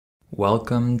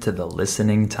Welcome to the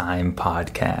Listening Time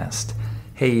Podcast.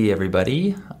 Hey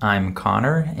everybody, I'm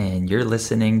Connor and you're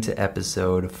listening to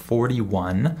episode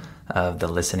 41 of the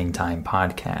Listening Time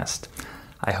Podcast.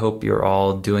 I hope you're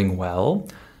all doing well.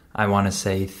 I want to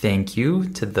say thank you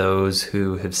to those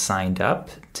who have signed up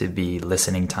to be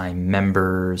Listening Time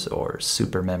members or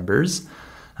super members.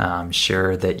 I'm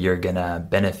sure that you're going to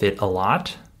benefit a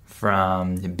lot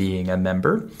from being a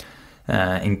member.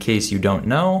 In case you don't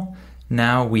know,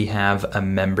 now we have a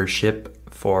membership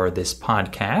for this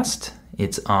podcast.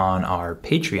 It's on our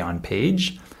Patreon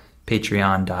page,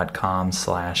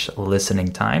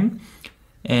 patreon.com/listeningtime.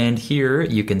 And here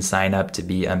you can sign up to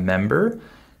be a member.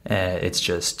 It's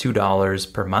just $2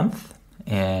 per month.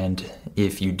 And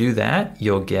if you do that,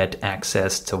 you'll get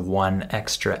access to one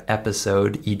extra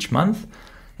episode each month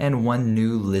and one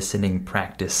new listening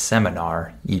practice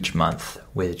seminar each month,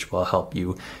 which will help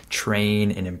you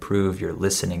train and improve your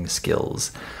listening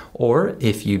skills. Or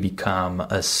if you become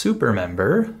a super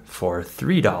member for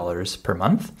 $3 per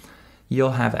month,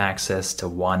 you'll have access to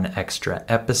one extra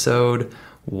episode,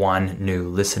 one new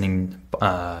listening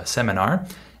seminar,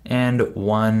 and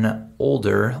one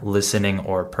older listening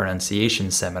or pronunciation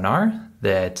seminar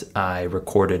that I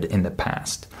recorded in the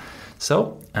past.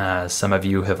 So some of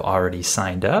you have already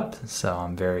signed up, so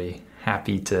I'm very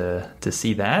happy to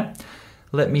see that.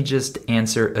 Let me just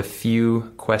answer a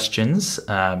few questions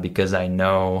because I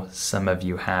know some of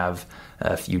you have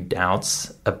a few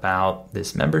doubts about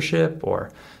this membership or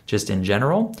just in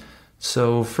general.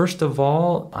 So first of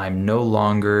all, I'm no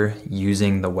longer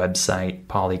using the website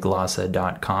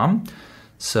polyglossa.com.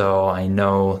 So I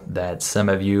know that some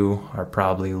of you are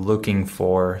probably looking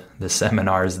for the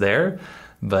seminars there,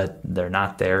 but they're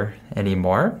not there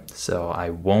anymore. So I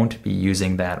won't be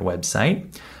using that website.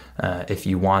 If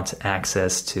you want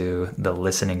access to the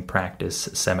listening practice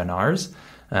seminars,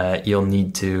 you'll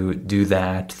need to do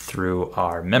that through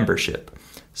our membership.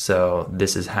 So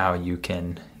this is how you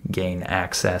can gain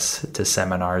access to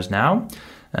seminars now,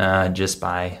 just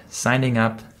by signing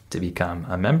up to become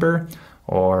a member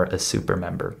or a super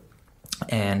member.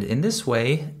 And in this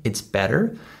way, it's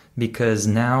better because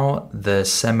now the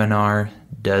seminar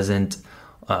doesn't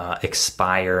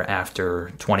expire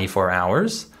after 24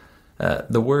 hours.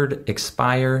 The word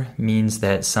expire means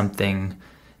that something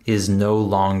is no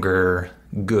longer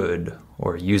good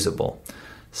or usable.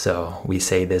 So we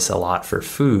say this a lot for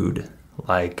food,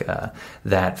 like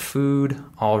that food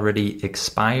already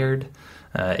expired.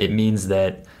 It means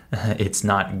that it's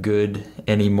not good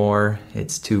anymore.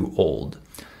 It's too old.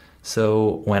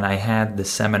 So when I had the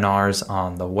seminars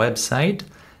on the website,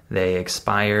 they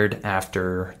expired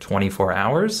after 24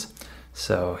 hours.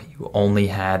 So you only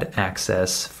had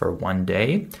access for one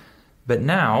day. But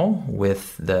now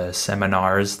with the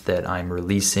seminars that I'm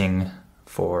releasing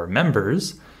for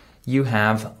members, you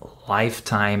have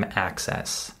lifetime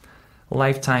access.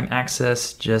 Lifetime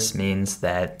access just means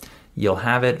that you'll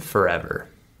have it forever,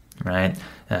 right?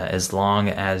 As long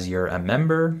as you're a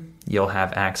member, you'll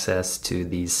have access to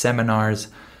these seminars,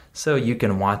 so you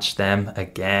can watch them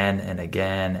again and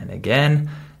again and again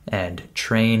and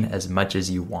train as much as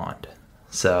you want.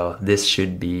 So this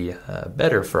should be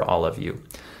better for all of you.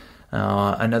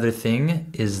 Another thing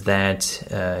is that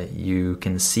you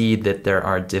can see that there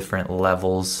are different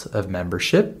levels of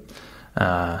membership,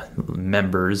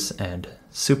 members and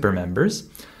super members.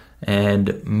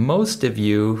 And most of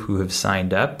you who have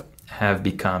signed up have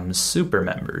become super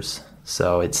members.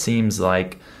 So it seems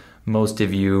like most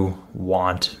of you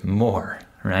want more,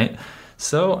 right?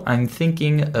 So I'm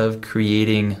thinking of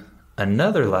creating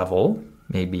another level,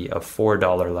 maybe a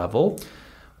 $4 level,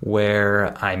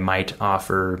 where I might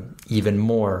offer even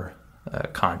more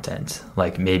content,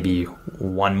 like maybe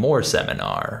one more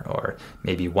seminar or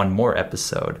maybe one more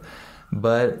episode.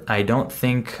 But I don't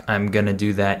think I'm going to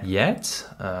do that yet.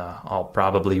 I'll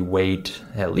probably wait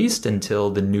at least until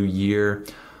the new year,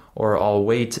 or I'll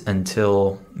wait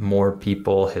until more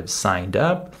people have signed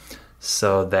up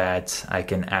so that I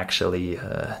can actually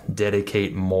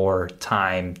dedicate more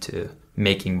time to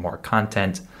making more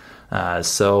content.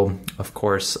 So, of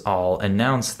course, I'll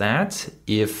announce that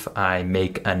if I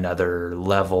make another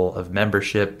level of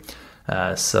membership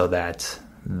so that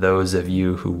those of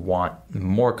you who want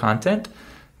more content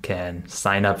can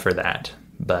sign up for that.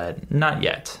 But not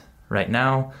yet. Right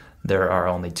now, there are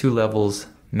only two levels,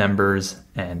 members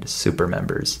and super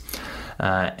members.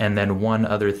 And then one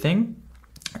other thing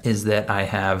is that I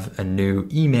have a new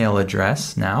email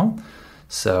address now.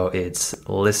 So it's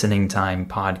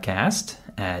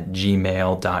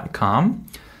listeningtimepodcast@gmail.com.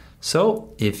 So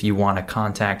if you want to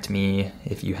contact me,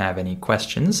 if you have any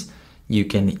questions, you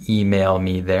can email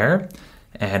me there.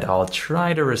 and I'll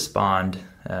try to respond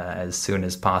as soon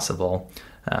as possible.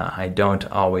 I don't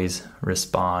always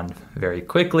respond very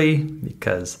quickly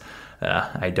because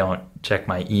I don't check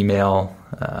my email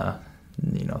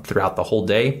throughout the whole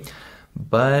day,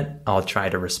 but I'll try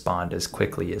to respond as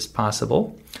quickly as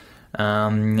possible.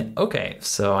 Okay,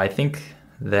 so I think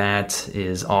that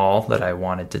is all that I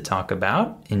wanted to talk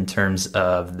about in terms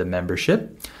of the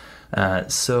membership.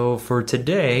 So for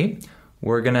today,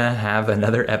 we're going to have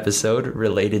another episode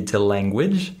related to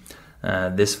language.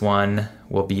 This one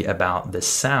will be about the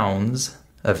sounds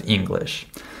of English.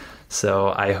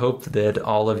 So I hope that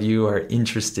all of you are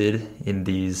interested in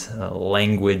these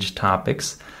language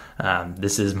topics.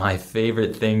 This is my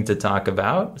favorite thing to talk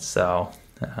about, so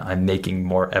I'm making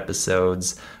more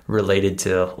episodes related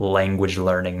to language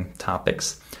learning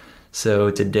topics.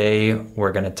 So today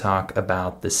we're going to talk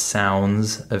about the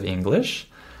sounds of English.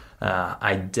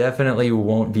 I definitely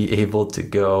won't be able to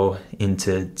go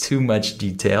into too much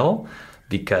detail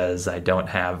because I don't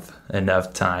have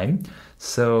enough time.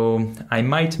 So I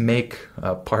might make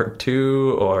a part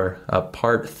 2 or a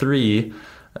part 3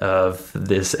 of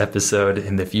this episode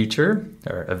in the future,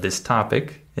 or of this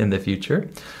topic in the future.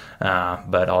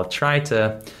 But I'll try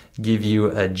to give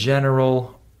you a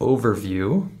general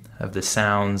overview of the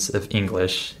sounds of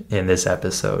English in this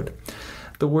episode.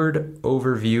 The word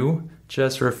overview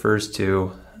just refers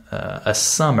to a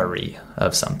summary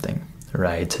of something,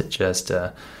 right? Just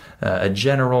a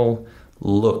general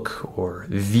look or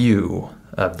view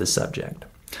of the subject.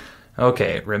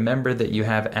 Okay, remember that you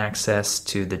have access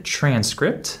to the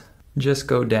transcript. Just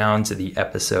go down to the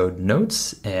episode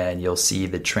notes and you'll see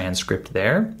the transcript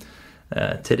there.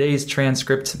 Today's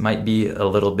transcript might be a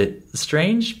little bit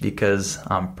strange because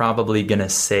I'm probably going to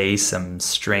say some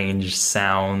strange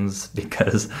sounds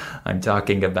because I'm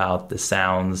talking about the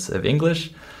sounds of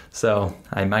English. So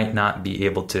I might not be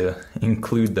able to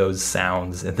include those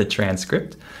sounds in the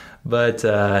transcript. But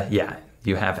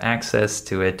you have access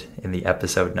to it in the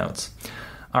episode notes.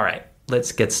 All right,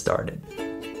 let's get started.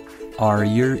 Are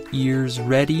your ears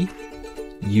ready?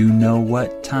 You know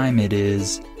what time it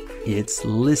is. It's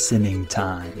listening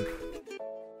time.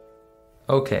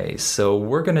 Okay, so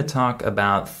we're going to talk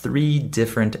about 3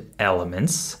 different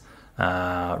elements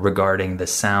regarding the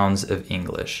sounds of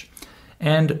English.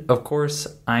 And of course,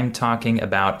 I'm talking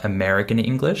about American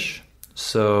English.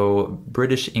 So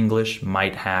British English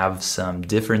might have some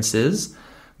differences,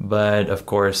 but of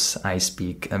course I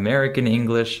speak American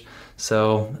English.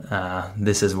 So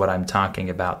this is what I'm talking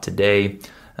about today.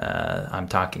 I'm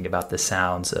talking about the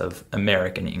sounds of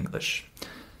American English.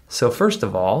 So first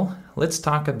of all, let's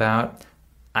talk about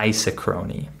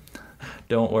isochrony.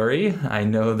 Don't worry, I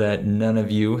know that none of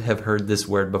you have heard this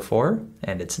word before,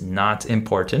 and it's not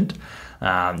important.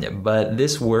 But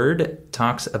this word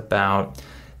talks about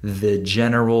the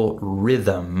general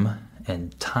rhythm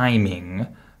and timing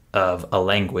of a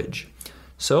language.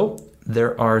 So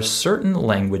there are certain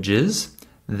languages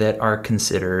that are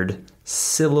considered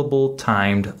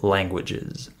syllable-timed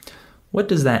languages. What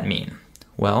does that mean?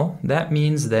 Well, that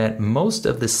means that most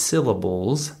of the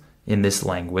syllables in this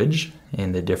language,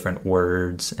 in the different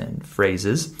words and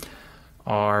phrases,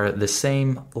 are the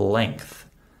same length.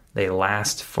 They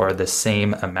last for the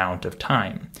same amount of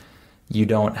time. You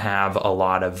don't have a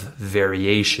lot of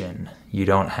variation. You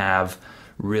don't have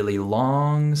really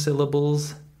long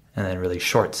syllables and then really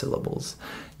short syllables.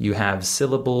 You have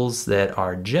syllables that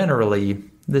are generally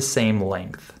the same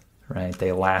length, right?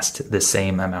 They last the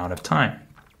same amount of time.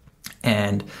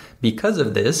 And because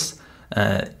of this,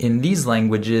 in these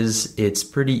languages, it's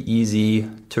pretty easy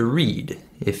to read.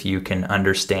 If you can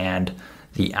understand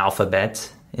the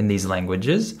alphabet in these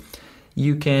languages,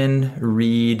 you can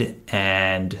read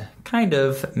and kind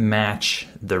of match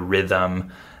the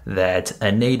rhythm that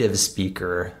a native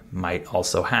speaker might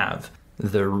also have.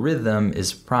 The rhythm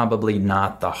is probably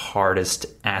not the hardest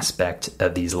aspect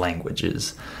of these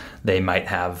languages. They might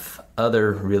have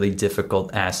other really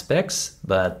difficult aspects,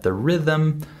 but the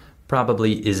rhythm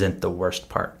probably isn't the worst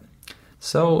part.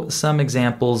 So some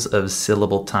examples of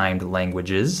syllable-timed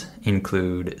languages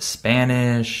include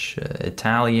Spanish,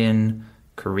 Italian,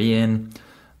 Korean.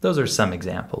 Those are some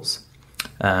examples.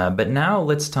 But now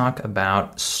let's talk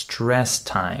about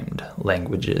stress-timed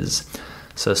languages.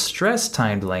 So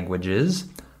stress-timed languages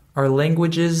are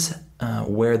languages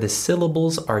where the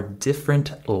syllables are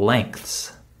different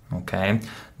lengths. Okay?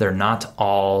 They're not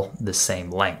all the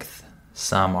same length.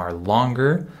 Some are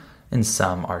longer and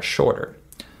some are shorter.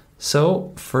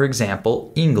 So, for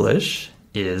example, English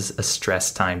is a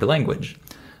stress-timed language.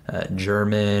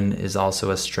 German is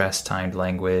also a stress-timed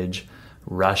language,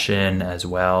 Russian as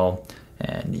well,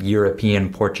 and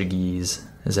European Portuguese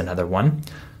is another one.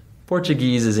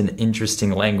 Portuguese is an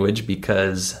interesting language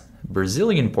because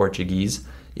Brazilian Portuguese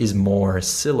is more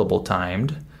syllable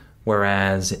timed,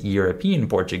 whereas European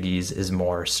Portuguese is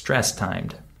more stress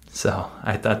timed. So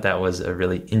I thought that was a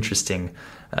really interesting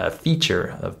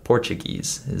feature of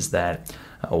Portuguese, is that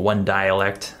one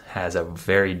dialect has a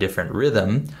very different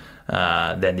rhythm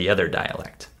than the other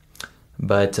dialect.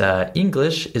 But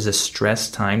English is a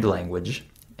stress-timed language,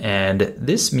 and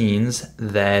this means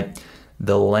that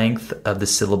the length of the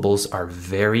syllables are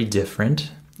very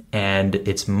different, and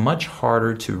it's much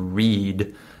harder to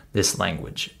read this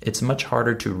language. It's much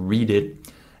harder to read it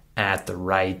at the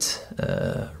right,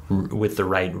 with the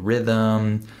right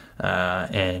rhythm,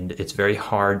 and it's very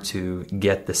hard to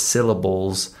get the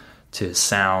syllables to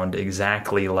sound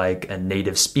exactly like a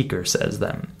native speaker says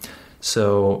them.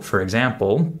 So, for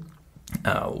example,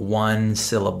 one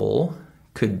syllable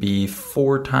could be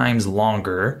 4 times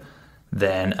longer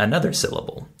than another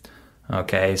syllable.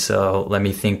 Okay, so let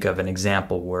me think of an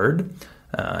example word.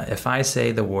 If I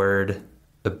say the word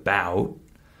about,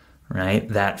 right,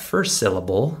 that first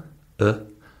syllable,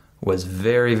 was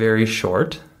very, very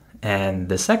short, and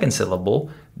the second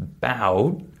syllable,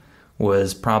 bout,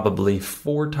 was probably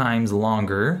 4 times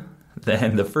longer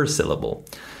than the first syllable.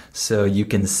 So you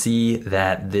can see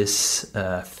that this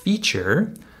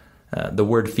feature, the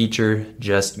word feature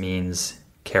just means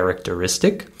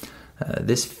characteristic.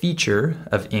 This feature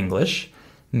of English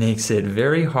makes it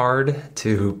very hard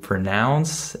to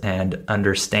pronounce and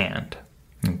understand.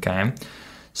 Okay,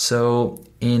 so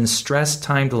in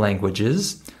stress-timed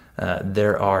languages,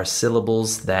 there are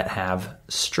syllables that have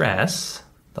stress,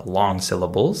 the long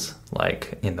syllables,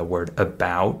 like in the word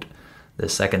about, the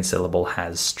second syllable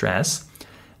has stress.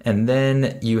 And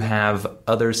then you have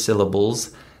other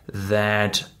syllables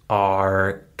that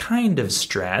are kind of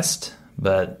stressed,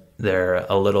 but they're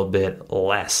a little bit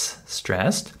less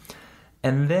stressed.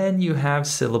 And then you have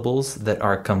syllables that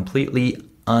are completely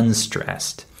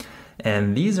unstressed.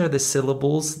 And these are the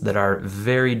syllables that are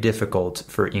very difficult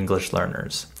for English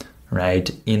learners,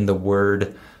 right? In the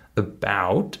word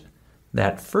about,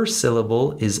 that first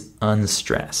syllable is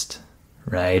unstressed,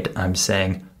 right? I'm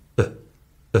saying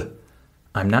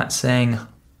I'm not saying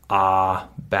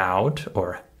about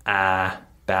or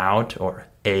about or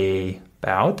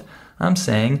about. I'm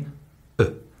saying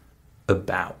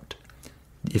about.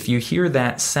 If you hear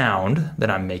that sound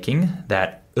that I'm making,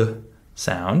 that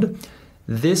sound,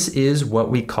 this is what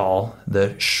we call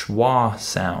the schwa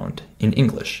sound in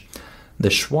English. The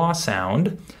schwa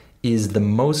sound is the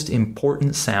most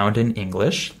important sound in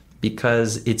English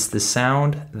because it's the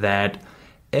sound that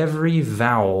every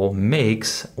vowel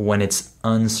makes when it's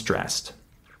unstressed.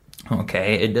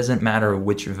 Okay, it doesn't matter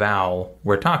which vowel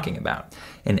we're talking about.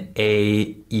 An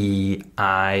A, E,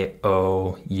 I,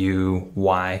 O, U,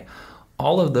 Y,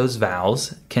 all of those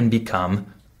vowels can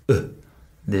become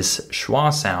this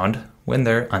schwa sound when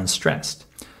they're unstressed.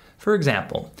 For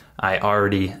example, I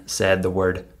already said the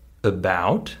word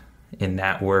about. In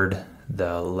that word,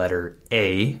 the letter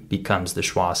A becomes the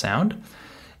schwa sound.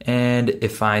 And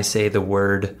if I say the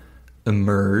word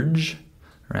emerge,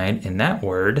 right, in that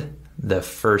word, the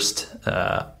first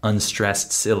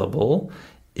unstressed syllable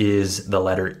is the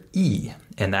letter E,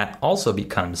 and that also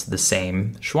becomes the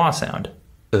same schwa sound,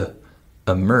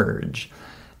 emerge.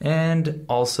 And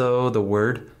also the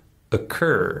word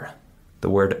occur. The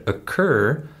word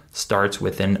occur starts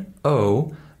with an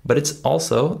O, but it's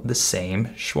also the same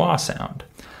schwa sound.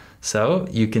 So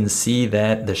you can see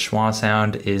that the schwa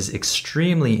sound is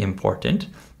extremely important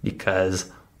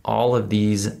because all of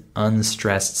these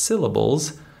unstressed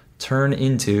syllables turn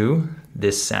into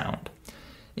this sound.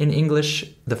 In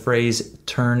English, the phrase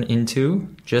turn into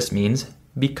just means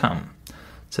become.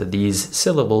 So these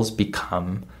syllables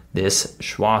become this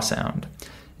schwa sound.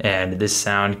 And this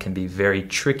sound can be very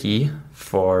tricky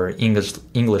for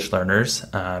English learners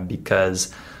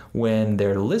because when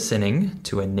they're listening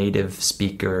to a native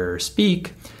speaker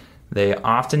speak, they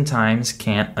oftentimes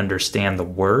can't understand the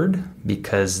word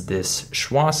because this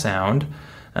schwa sound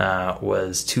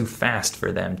was too fast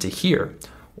for them to hear.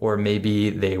 Or maybe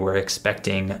they were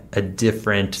expecting a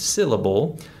different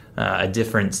syllable, a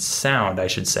different sound, I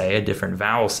should say, a different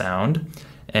vowel sound.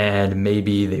 And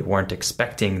maybe they weren't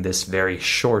expecting this very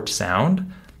short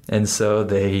sound, and so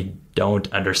they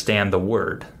don't understand the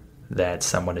word that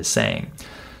someone is saying.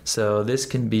 So this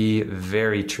can be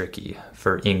very tricky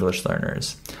for English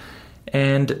learners.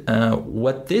 And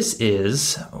what this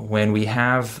is, when we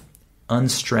have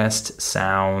unstressed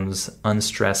sounds,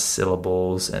 unstressed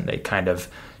syllables, and they kind of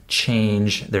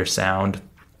change their sound,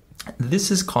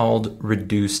 this is called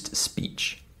reduced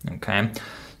speech. Okay?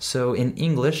 So in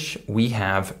English, we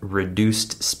have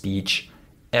reduced speech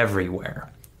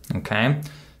everywhere, okay?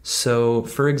 So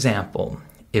for example,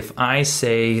 if I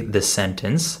say the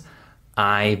sentence,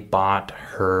 I bought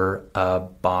her a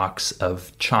box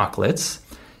of chocolates,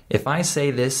 if I say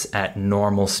this at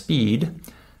normal speed,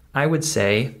 I would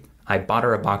say, I bought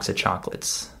her a box of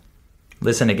chocolates.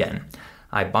 Listen again.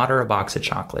 I bought her a box of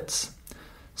chocolates.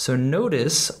 So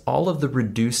notice all of the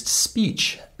reduced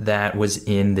speech that was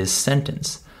in this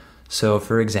sentence. So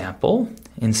for example,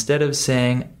 instead of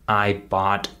saying I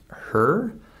bought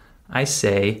her, I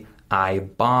say I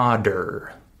bought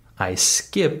her. I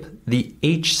skip the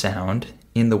H sound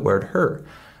in the word her.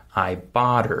 I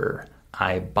bought her.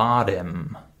 I bought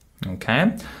him.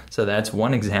 Okay, so that's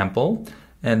one example.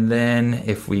 And then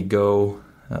if we go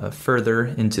further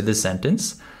into the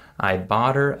sentence, I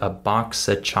bought her a box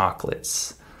of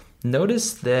chocolates.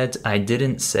 Notice that I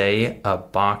didn't say a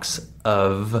box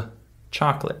of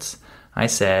chocolates. I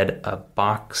said a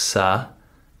box of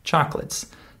chocolates.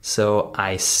 So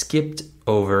I skipped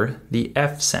over the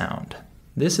F sound.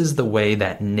 This is the way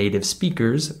that native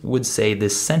speakers would say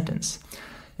this sentence.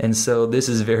 And so this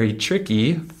is very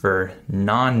tricky for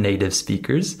non-native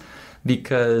speakers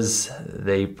because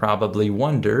they probably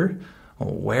wonder,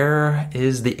 where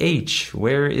is the H?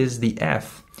 Where is the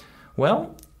F?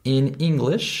 Well, in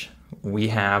English, we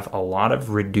have a lot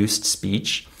of reduced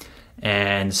speech,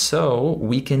 and so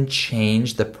we can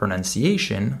change the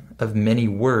pronunciation of many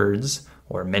words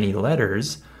or many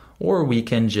letters, or we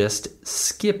can just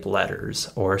skip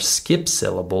letters or skip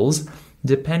syllables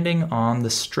depending on the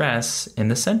stress in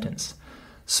the sentence.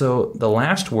 So the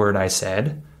last word I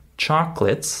said,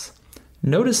 chocolates,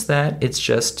 notice that it's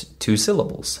just two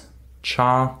syllables.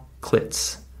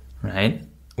 Chocolates, right?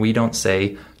 We don't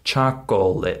say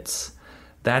chocolates.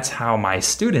 That's how my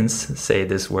students say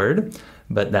this word,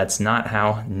 but that's not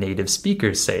how native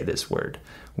speakers say this word.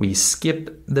 We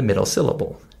skip the middle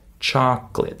syllable.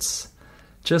 Chocolates.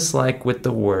 Just like with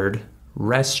the word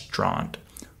restaurant.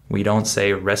 We don't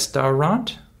say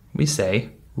restaurant, we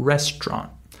say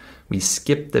restaurant. We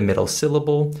skip the middle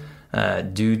syllable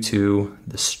due to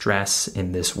the stress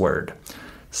in this word.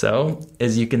 So,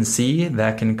 as you can see,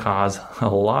 that can cause a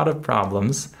lot of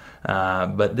problems,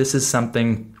 but this is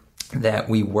something that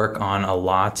we work on a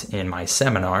lot in my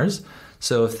seminars.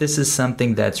 So if this is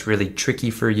something that's really tricky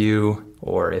for you,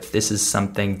 or if this is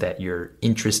something that you're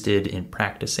interested in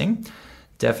practicing,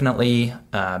 definitely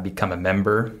become a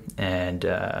member, and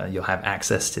you'll have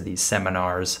access to these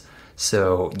seminars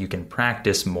so you can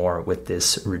practice more with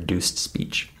this reduced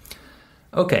speech.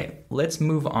 Okay, let's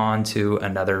move on to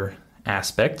another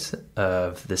aspect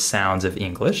of the sounds of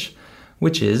English,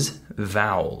 which is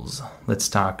vowels. Let's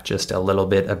talk just a little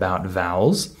bit about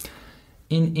vowels.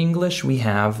 In English, we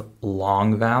have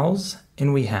long vowels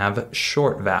and we have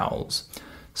short vowels.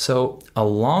 So a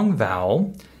long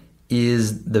vowel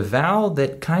is the vowel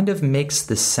that kind of makes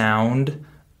the sound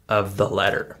of the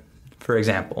letter. For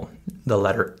example, the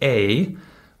letter A,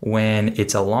 when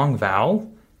it's a long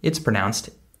vowel, it's pronounced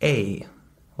A,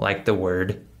 like the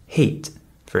word hate,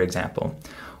 for example.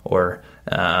 Or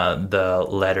the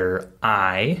letter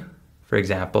I, for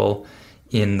example,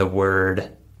 in the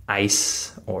word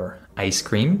ice or ice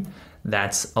cream,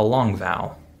 that's a long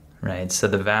vowel, right? So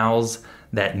the vowels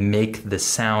that make the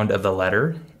sound of the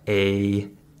letter A,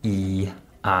 E,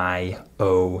 I,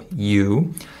 O,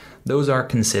 U, those are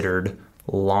considered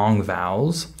long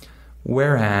vowels,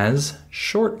 whereas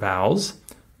short vowels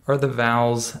are the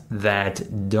vowels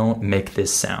that don't make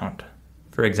this sound.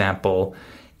 For example,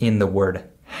 in the word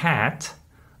hat,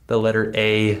 the letter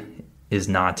A is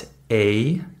not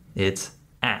A, it's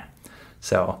A.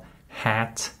 So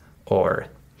hat or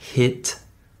hit,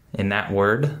 in that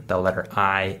word, the letter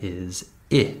I is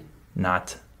I,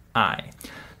 not I.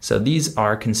 So these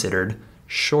are considered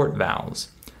short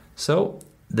vowels. So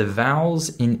the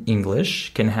vowels in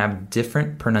English can have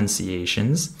different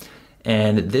pronunciations,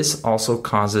 and this also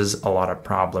causes a lot of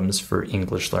problems for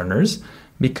English learners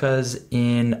because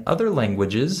in other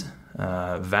languages,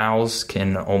 vowels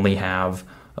can only have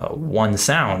one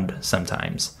sound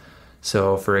sometimes.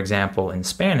 So for example, in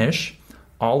Spanish,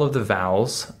 all of the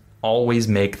vowels always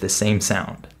make the same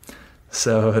sound.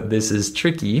 So this is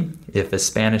tricky if a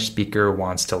Spanish speaker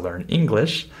wants to learn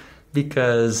English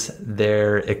because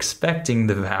they're expecting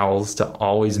the vowels to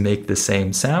always make the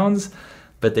same sounds,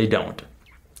 but they don't.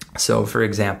 So for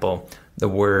example, the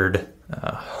word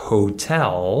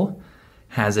hotel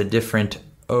has a different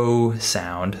O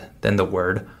sound than the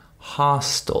word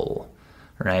hostel,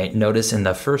 right? Notice in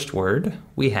the first word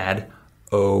we had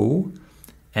O,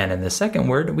 and in the second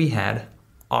word we had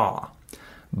ah.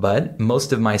 But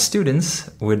most of my students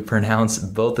would pronounce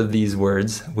both of these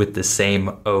words with the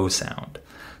same O sound.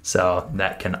 So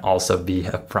that can also be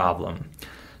a problem.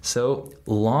 So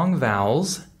long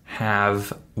vowels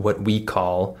have what we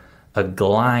call a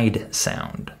glide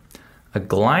sound. A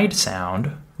glide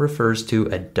sound refers to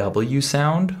a W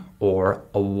sound or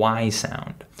a Y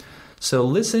sound. So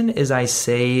listen as I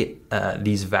say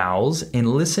these vowels and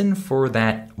listen for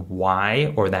that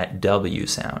Y or that W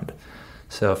sound.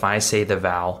 So if I say the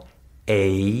vowel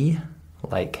A,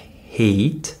 like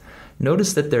hate,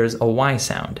 notice that there's a Y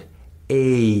sound.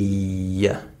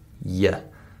 A, y.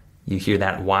 You hear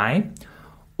that Y?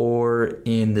 Or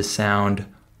in the sound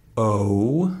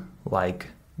O, like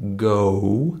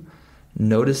go,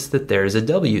 notice that there's a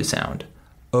W sound.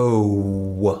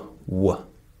 O, w.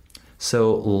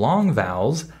 So long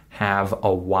vowels have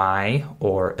a Y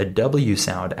or a W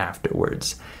sound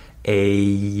afterwards.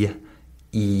 A,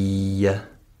 E,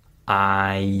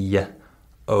 I,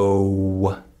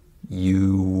 O,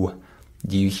 U.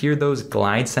 Do you hear those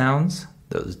glide sounds?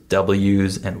 Those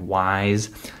W's and Y's?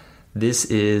 This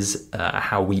is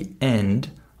how we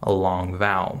end a long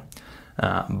vowel.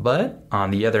 But on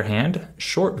the other hand,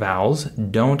 short vowels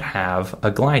don't have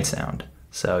a glide sound.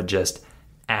 So just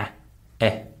a,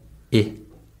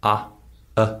 I,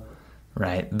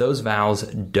 right? Those vowels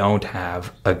don't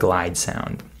have a glide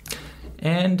sound.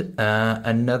 And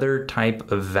another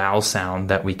type of vowel sound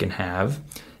that we can have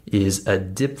is a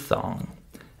diphthong.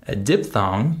 A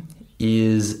diphthong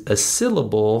is a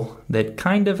syllable that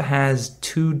kind of has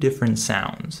two different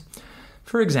sounds.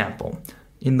 For example,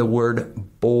 in the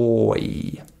word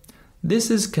boy,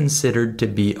 this is considered to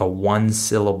be a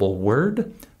one-syllable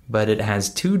word, but it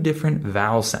has two different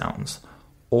vowel sounds.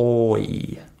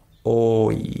 Oi,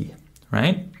 oi,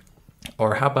 right?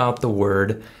 Or how about the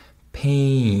word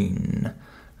pain,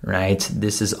 right?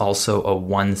 This is also a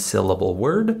one-syllable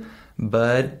word,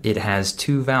 but it has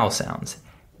two vowel sounds.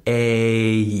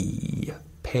 A,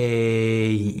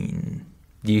 pain.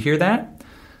 Do you hear that?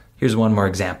 Here's one more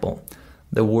example.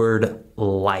 The word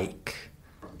like.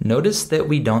 Notice that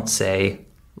we don't say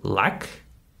like,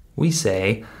 we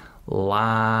say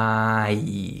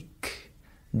like.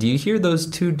 Do you hear those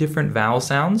two different vowel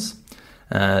sounds?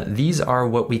 These are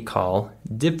what we call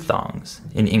diphthongs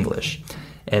in English.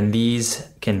 And these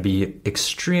can be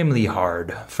extremely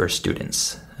hard for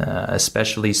students,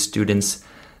 especially students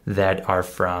that are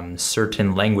from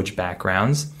certain language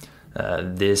backgrounds.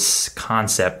 This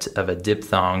concept of a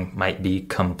diphthong might be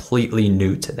completely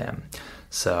new to them.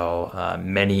 So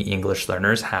many English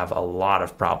learners have a lot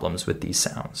of problems with these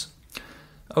sounds.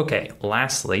 Okay,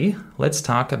 lastly, let's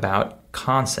talk about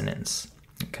consonants.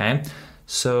 Okay,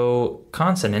 so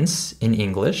consonants in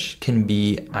English can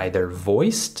be either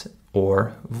voiced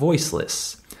or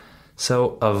voiceless.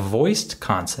 So a voiced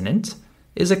consonant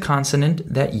is a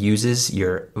consonant that uses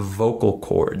your vocal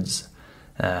cords.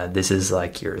 This is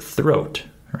like your throat,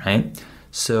 right?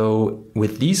 So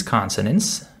with these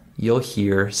consonants, you'll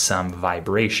hear some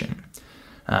vibration.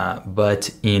 But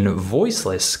in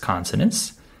voiceless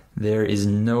consonants, there is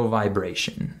no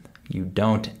vibration. You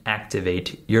don't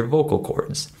activate your vocal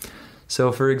cords.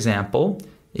 So for example,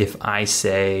 if I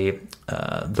say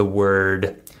the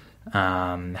word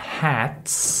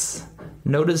hats,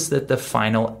 notice that the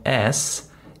final S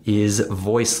is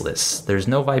voiceless. There's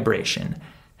no vibration.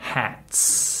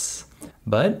 Hats.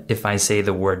 But if I say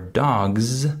the word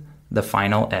dogs, the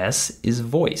final S is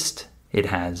voiced. It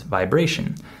has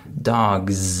vibration.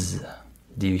 Dogs.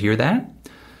 Do you hear that?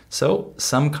 So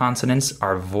some consonants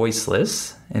are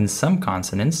voiceless and some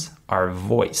consonants are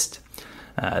voiced.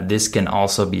 This can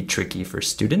also be tricky for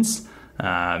students.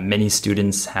 Many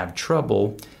students have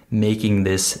trouble making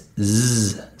this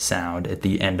Z sound at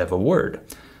the end of a word.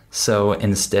 So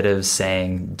instead of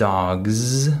saying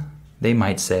dogs, they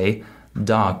might say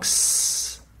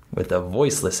dogs with a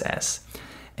voiceless S.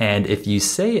 And if you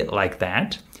say it like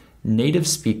that, native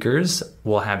speakers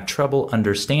will have trouble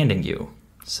understanding you.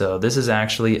 So this is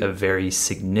actually a very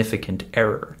significant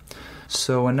error.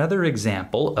 So another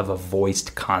example of a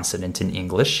voiced consonant in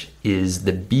English is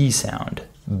the B sound,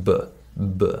 B,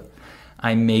 B.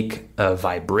 I make a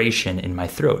vibration in my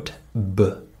throat,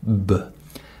 B, B.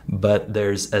 But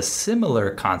there's a similar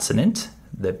consonant,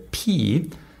 the P,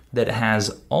 that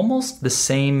has almost the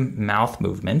same mouth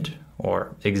movement,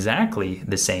 or exactly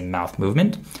the same mouth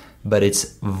movement, but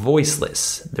it's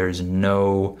voiceless. There's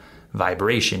no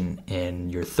vibration in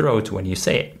your throat when you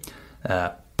say it.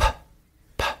 P,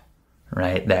 P,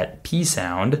 right? That P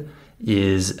sound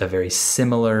is a very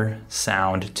similar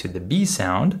sound to the B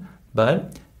sound,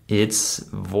 but it's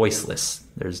voiceless.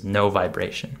 There's no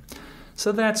vibration.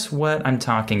 So that's what I'm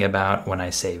talking about when I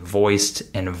say voiced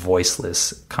and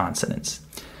voiceless consonants.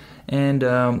 And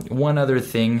one other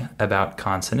thing about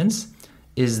consonants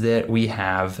is that we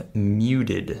have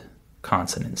muted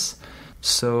consonants.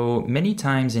 So many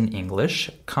times in English,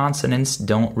 consonants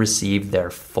don't receive their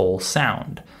full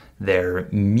sound. They're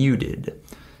muted.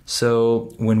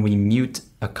 So when we mute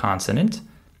a consonant,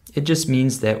 it just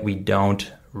means that we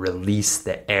don't release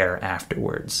the air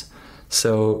afterwards.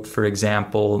 So, for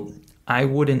example, I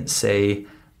wouldn't say,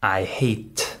 I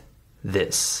hate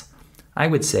this. I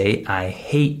would say, I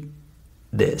hate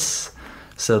this.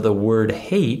 So the word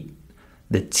hate,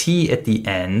 the T at the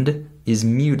end is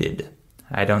muted.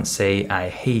 I don't say, I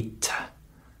hate.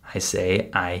 I say,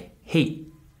 I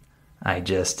hate. I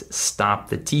just stop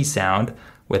the T sound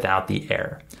without the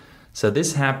air. So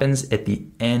this happens at the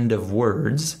end of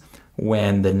words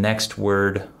when the next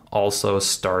word also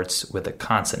starts with a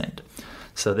consonant.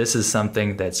 So this is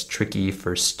something that's tricky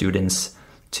for students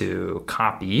to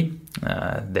copy.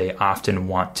 They often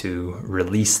want to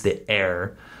release the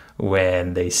air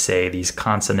when they say these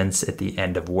consonants at the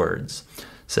end of words.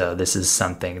 So this is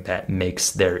something that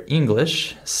makes their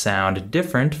English sound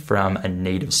different from a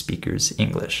native speaker's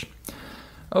English.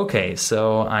 Okay,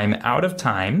 so I'm out of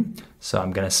time, so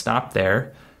I'm going to stop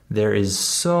there. There is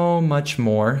so much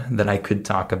more that I could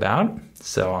talk about,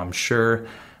 so I'm sure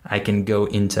I can go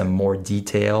into more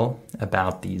detail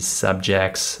about these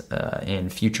subjects in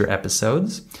future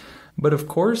episodes. But of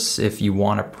course, if you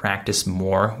want to practice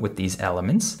more with these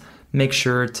elements, make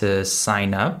sure to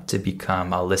sign up to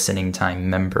become a Listening Time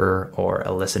member or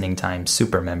a Listening Time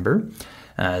super member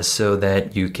so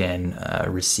that you can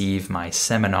receive my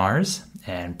seminars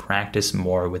and practice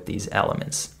more with these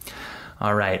elements.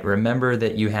 All right, remember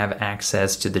that you have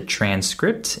access to the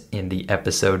transcript in the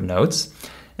episode notes.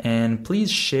 And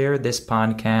please share this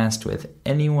podcast with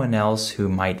anyone else who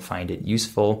might find it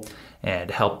useful and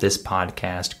help this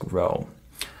podcast grow.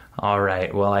 All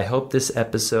right, well, I hope this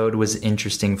episode was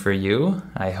interesting for you.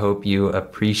 I hope you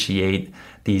appreciate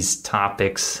these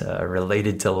topics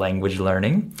related to language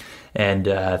learning. And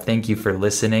thank you for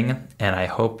listening. And I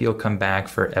hope you'll come back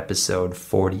for episode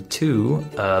 42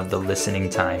 of the Listening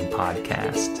Time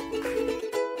podcast.